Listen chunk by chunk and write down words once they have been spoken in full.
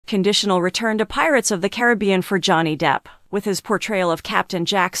conditional return to Pirates of the Caribbean for Johnny Depp. With his portrayal of Captain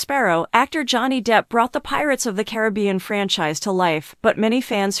Jack Sparrow, actor Johnny Depp brought the Pirates of the Caribbean franchise to life, but many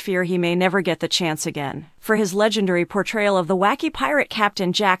fans fear he may never get the chance again. For his legendary portrayal of the wacky pirate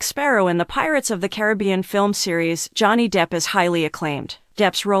Captain Jack Sparrow in the Pirates of the Caribbean film series, Johnny Depp is highly acclaimed.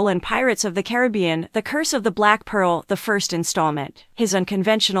 Depp's role in Pirates of the Caribbean, The Curse of the Black Pearl, the first installment. His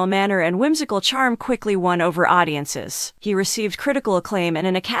unconventional manner and whimsical charm quickly won over audiences. He received critical acclaim and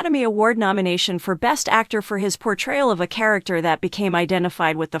an Academy Award nomination for Best Actor for his portrayal of a character that became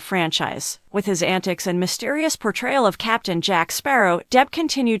identified with the franchise. With his antics and mysterious portrayal of Captain Jack Sparrow, Depp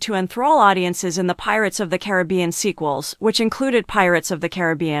continued to enthrall audiences in the Pirates of the Caribbean sequels, which included Pirates of the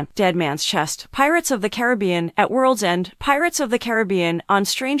Caribbean, Dead Man's Chest, Pirates of the Caribbean, At World's End, Pirates of the Caribbean, On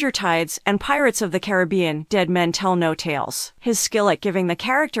Stranger Tides, and Pirates of the Caribbean, Dead Men Tell No Tales. His skill at giving the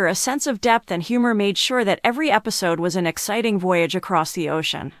character a sense of depth and humor made sure that every episode was an exciting voyage across the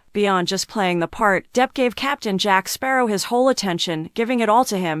ocean. Beyond just playing the part, Depp gave Captain Jack Sparrow his whole attention, giving it all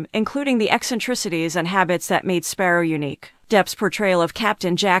to him, including the eccentricities and habits that made Sparrow unique. Depp's portrayal of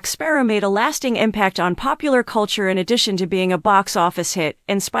Captain Jack Sparrow made a lasting impact on popular culture in addition to being a box office hit,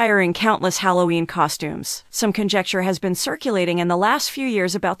 inspiring countless Halloween costumes. Some conjecture has been circulating in the last few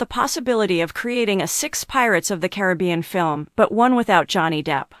years about the possibility of creating a sixth Pirates of the Caribbean film, but one without Johnny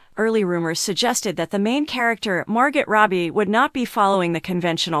Depp. Early rumors suggested that the main character, Margot Robbie, would not be following the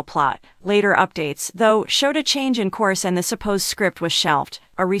conventional plot. Later updates, though, showed a change in course and the supposed script was shelved.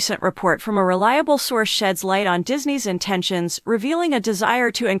 A recent report from a reliable source sheds light on Disney's intentions, revealing a desire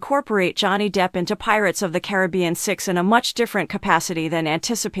to incorporate Johnny Depp into Pirates of the Caribbean 6 in a much different capacity than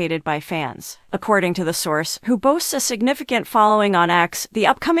anticipated by fans. According to the source, who boasts a significant following on X, the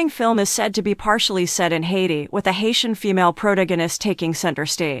upcoming film is said to be partially set in Haiti, with a Haitian female protagonist taking center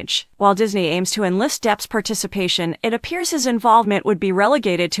stage. While Disney aims to enlist Depp's participation, it appears his involvement would be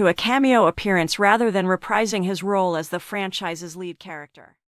relegated to a cameo appearance rather than reprising his role as the franchise's lead character.